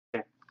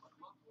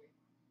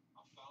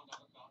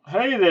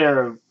Hey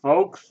there,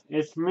 folks.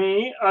 It's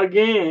me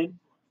again.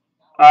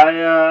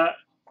 I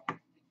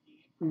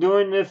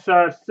doing this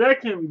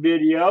second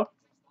video,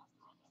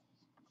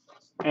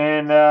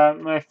 and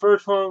my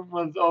first one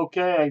was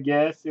okay, I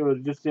guess. It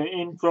was just an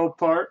intro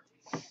part,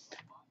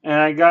 and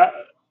I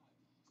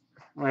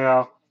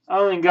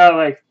only got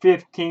like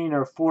 15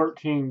 or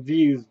 14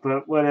 views,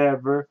 but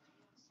whatever.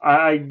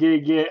 I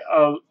did get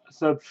a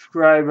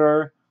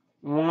subscriber,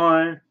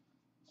 one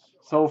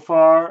so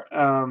far.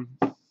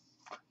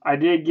 I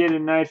did get a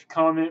nice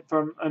comment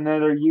from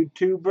another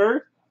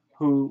YouTuber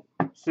who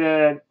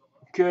said,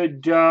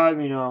 "Good job,"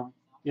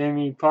 gave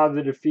me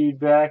positive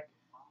feedback.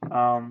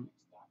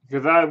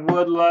 Because I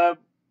would love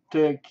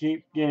to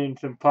keep getting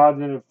some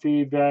positive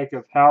feedback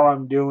of how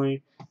I'm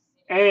doing,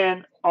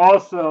 and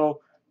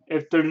also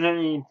if there's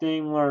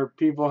anything where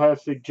people have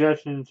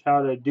suggestions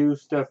how to do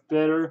stuff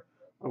better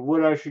or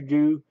what I should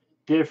do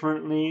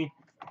differently,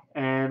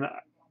 and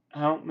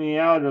help me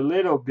out a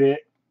little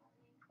bit.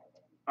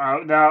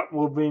 That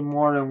will be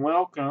more than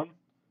welcome.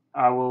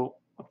 I will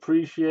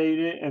appreciate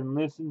it and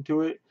listen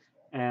to it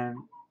and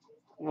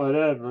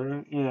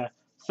whatever. Yeah.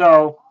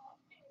 So,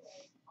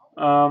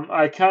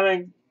 I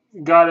kind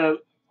of got a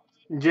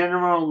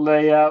general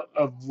layout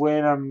of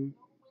what I'm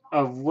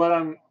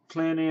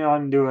planning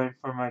on doing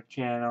for my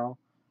channel.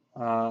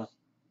 Uh,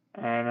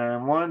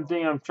 and one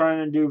thing I'm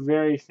trying to do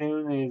very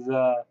soon is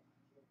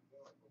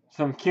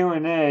some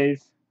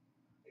Q&As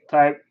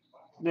type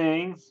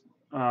things.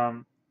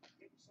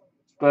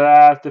 But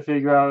I have to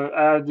figure out.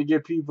 I have to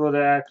get people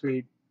to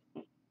actually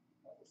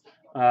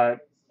uh,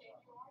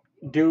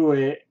 do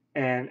it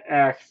and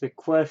ask the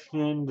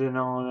questions and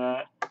all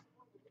that.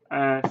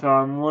 So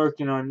I'm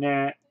working on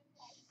that.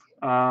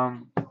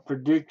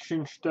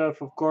 Prediction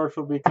stuff, of course,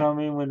 will be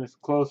coming when it's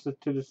closer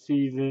to the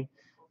season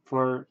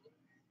for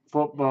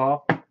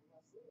football.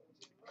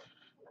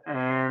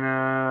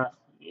 And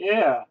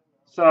yeah,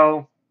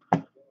 so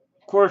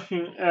of course,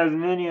 as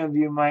many of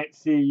you might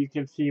see, you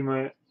can see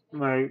my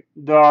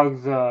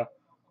dog's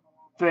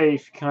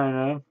face kind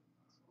of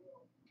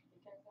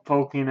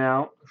poking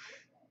out.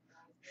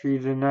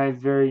 She's a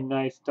very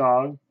nice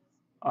dog,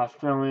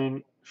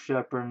 Australian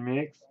Shepherd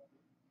mix,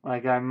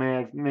 like I may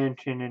have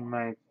mentioned in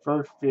my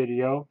first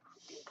video.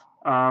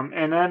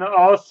 And then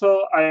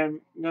also, I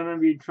am going to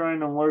be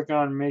trying to work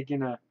on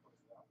making a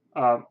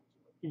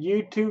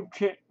YouTube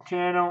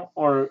channel,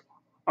 or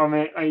I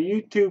mean a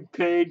YouTube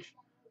page.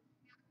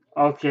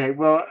 Okay,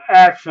 well,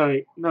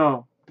 actually,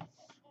 no.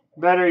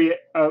 Better yet,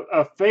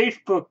 a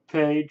Facebook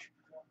page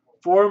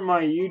for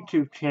my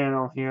YouTube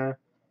channel here,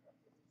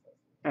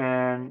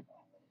 and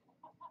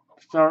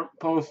start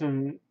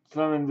posting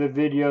some of the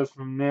videos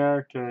from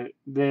there to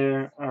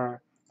there,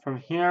 or from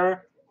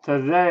here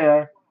to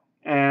there,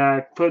 and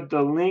I put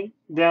the link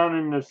down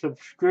in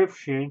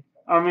the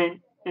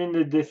in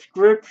the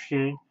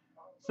description.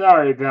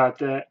 Sorry about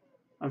that.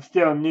 I'm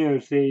still new,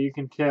 see, you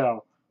can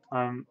tell.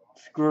 I'm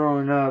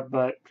screwing up,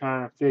 but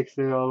trying to fix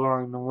it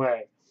along the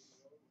way.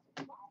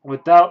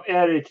 Without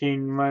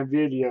editing my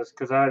videos,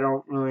 because I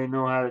don't really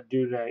know how to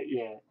do that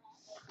yet.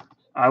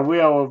 I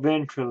will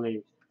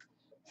eventually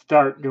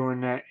start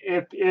doing that.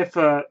 If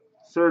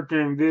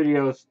certain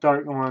videos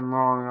start going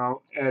long,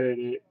 I'll edit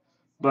it.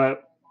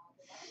 But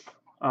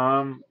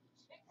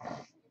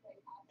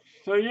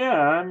so yeah,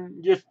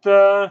 I'm just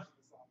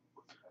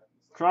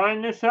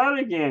trying this out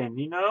again.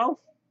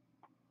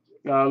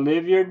 Gotta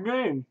live your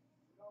dream.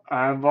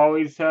 I've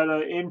always had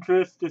an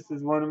interest. This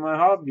is one of my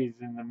hobbies,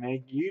 and to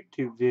make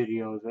YouTube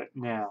videos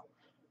now.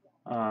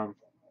 Um,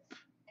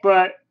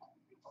 but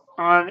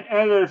on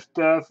other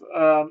stuff,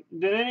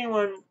 did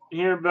anyone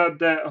hear about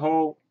that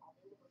whole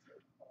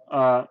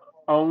uh,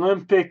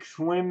 Olympic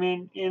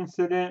swimming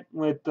incident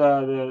with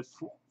the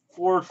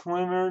four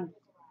swimmers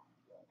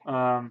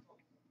um,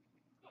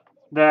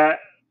 that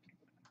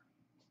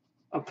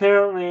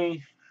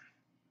apparently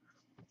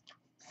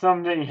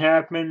something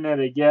happened at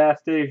a gas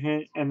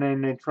station, and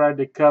then they tried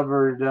to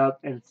cover it up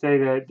and say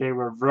that they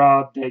were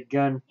robbed at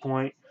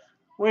gunpoint,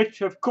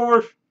 which of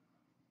course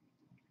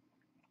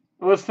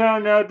it was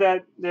found out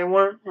that they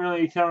weren't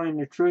really telling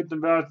the truth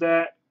about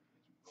that.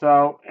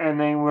 So, and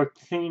they were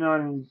seen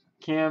on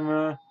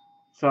camera.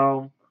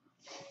 So,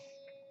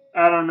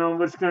 I don't know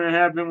what's going to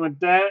happen with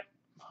that.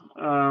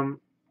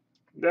 Um,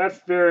 that's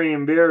very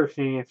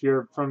embarrassing if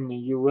you're from the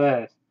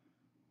U.S.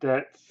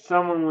 that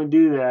someone would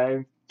do that.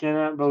 I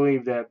cannot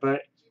believe that.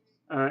 But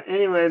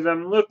anyways,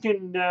 I'm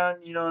looking down.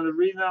 The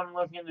reason I'm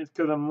looking is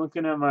because I'm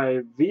looking at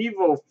my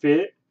Vivo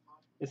Fit.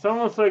 It's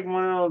almost like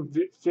one of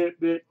those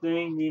Fitbit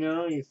things,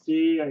 you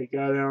see, I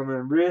got it on my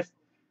wrist.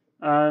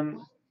 And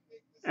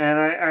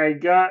I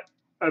got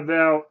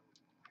about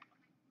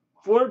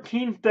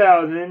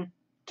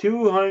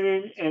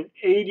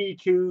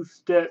 14,282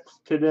 steps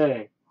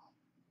today.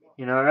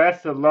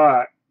 That's a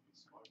lot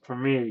for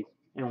me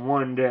in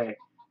one day.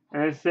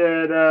 And it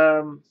said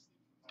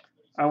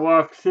I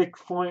walked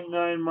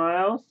 6.9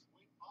 miles.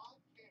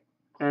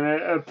 And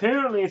it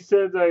apparently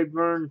says I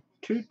burned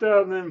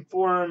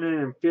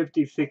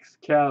 2,456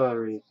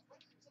 calories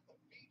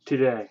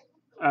today.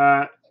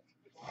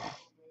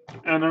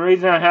 And the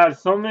reason I had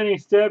so many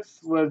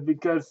steps was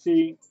because,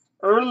 see,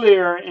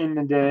 earlier in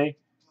the day,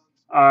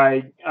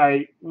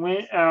 I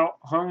went out,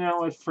 hung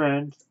out with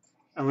friends,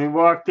 and we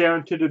walked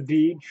down to the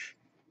beach,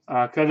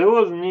 cause it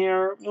was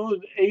near, it was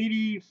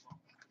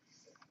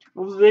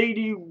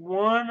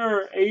 81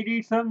 or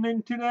 80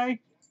 something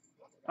today.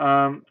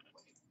 Um,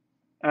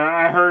 and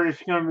I heard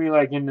it's gonna be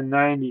like in the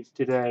 90s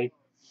today.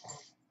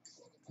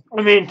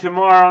 I mean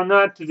tomorrow,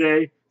 not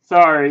today.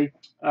 Sorry.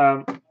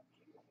 Um,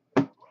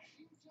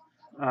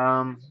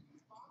 um,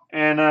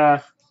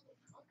 and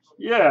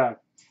yeah.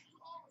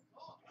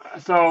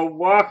 So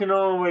walking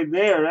all the way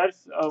there,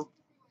 that's a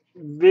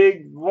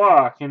big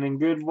walk and a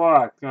good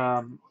walk.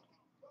 And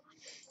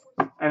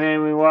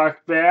then we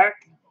walked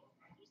back.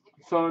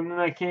 So then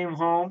I came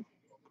home.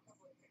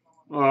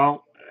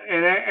 Well,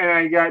 and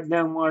I got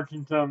done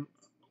watching some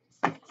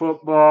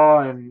football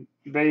and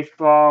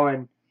baseball,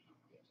 and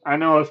I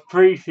know it's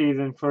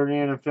preseason for the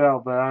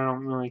NFL, but I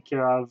don't really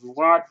care. I was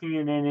watching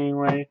it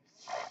anyway.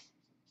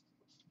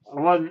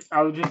 I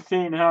was just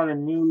seeing how the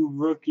new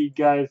rookie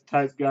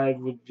type guys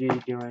would be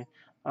doing.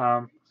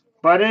 Um,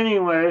 but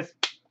anyways,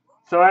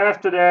 so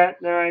after that,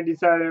 then I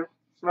decided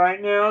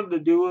right now to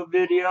do a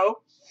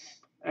video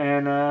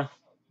and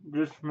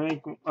just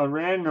make a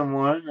random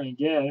one, I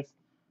guess.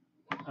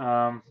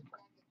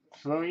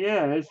 So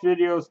yeah, this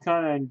video is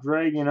kind of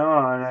dragging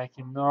on. I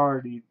can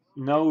already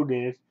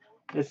notice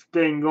it's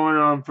been going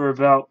on for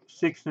about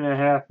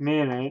 6.5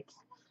 minutes.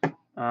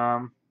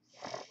 Um,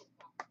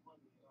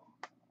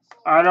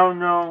 I don't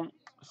know.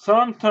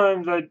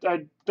 Sometimes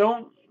I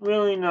don't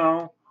really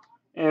know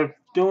if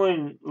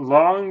doing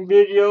long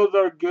videos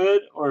are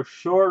good or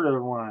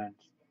shorter ones.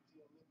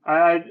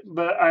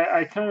 But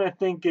I kind of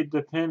think it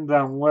depends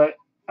on what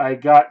I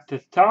got to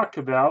talk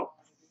about.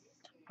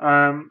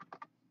 Um,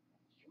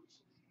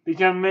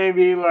 because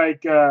maybe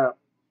like the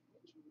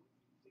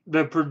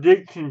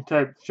prediction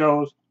type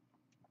shows,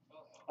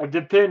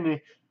 depending,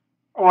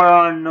 or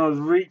on those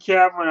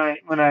recap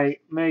when I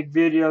make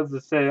videos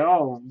to say,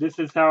 oh, this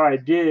is how I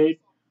did,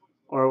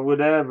 or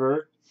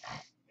whatever,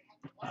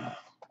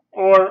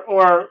 or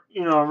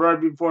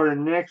right before the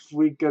next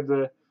week of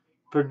the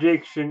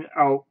prediction,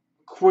 I'll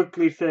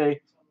quickly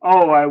say,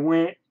 oh, I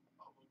went,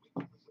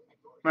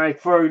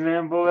 like for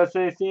example, let's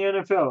say it's the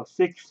NFL,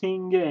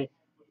 16 games.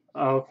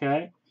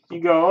 Okay,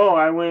 you go, oh,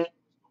 I went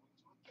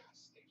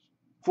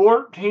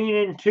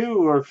 14-2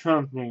 or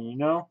something.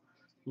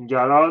 You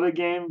got all the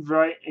games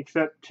right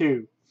except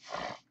two.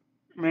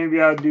 Maybe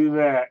I'll do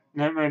that.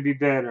 That might be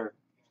better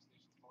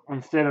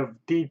instead of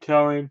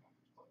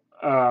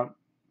uh,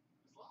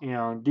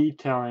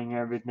 detailing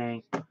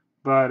everything.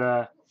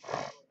 But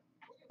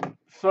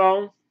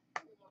so,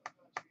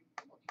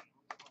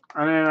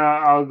 and then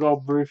I'll go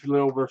briefly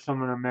over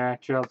some of the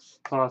matchups,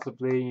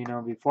 possibly.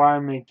 Before I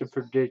make the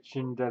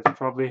prediction. That's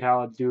probably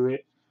how I'll do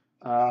it.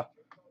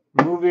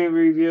 Movie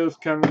reviews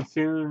coming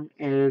soon.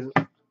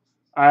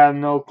 I have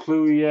no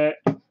clue yet.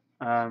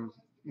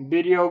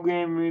 Video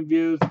game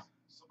reviews.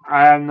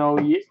 I have no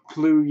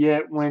clue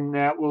yet when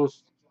that will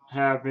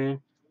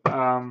happen.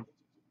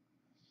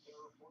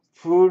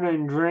 Food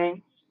and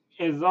drink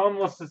is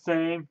almost the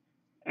same,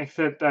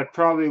 except I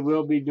probably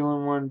will be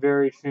doing one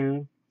very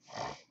soon.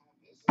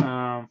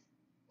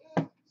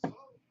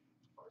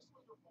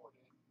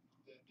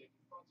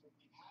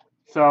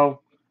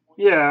 So,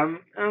 yeah,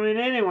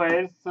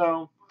 anyways,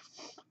 so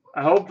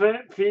I hope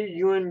that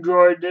you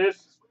enjoyed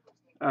this.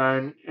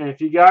 And if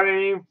you got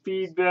any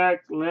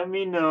feedback, let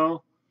me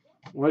know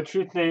what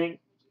you think.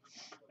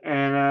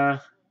 And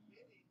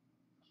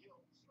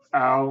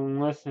I'll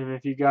listen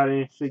if you got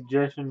any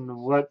suggestions of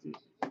what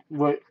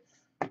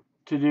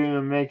to do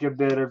to make a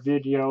better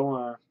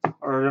video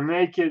or to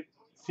make it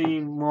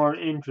seem more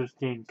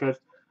interesting. Because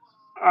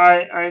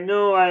I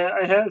know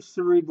I have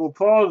cerebral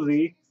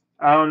palsy.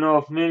 I don't know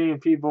if many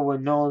people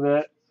would know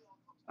that.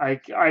 I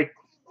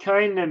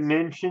kind of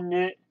mentioned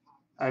it,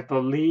 I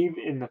believe,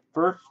 in the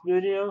first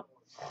video.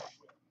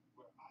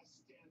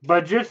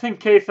 But just in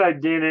case I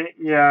didn't,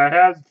 yeah, I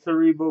have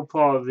cerebral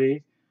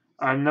palsy.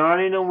 I'm not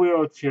in a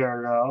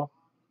wheelchair, though.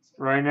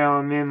 Right now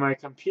I'm in my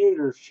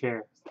computer's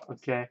chair,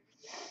 okay?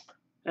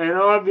 And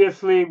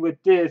obviously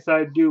with this,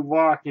 I do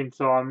walking,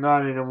 so I'm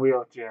not in a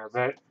wheelchair.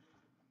 But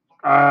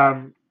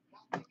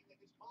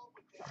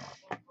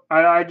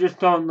I just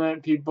don't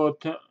let people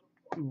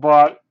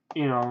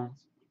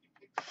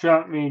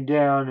shut me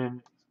down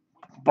and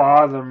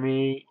bother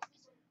me.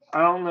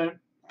 I don't let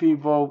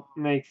people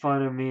make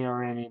fun of me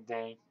or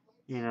anything,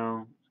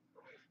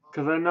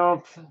 because I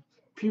know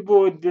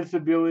people with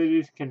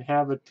disabilities can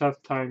have a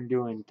tough time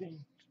doing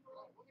things.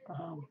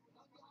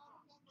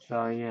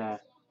 So yeah.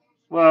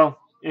 Well,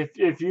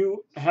 if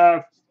you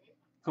have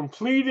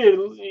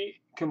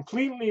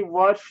completely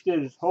watched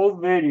this whole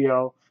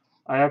video,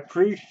 I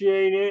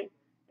appreciate it,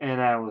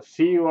 and I will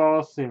see you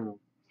all soon.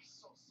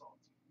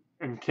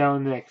 Until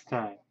next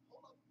time.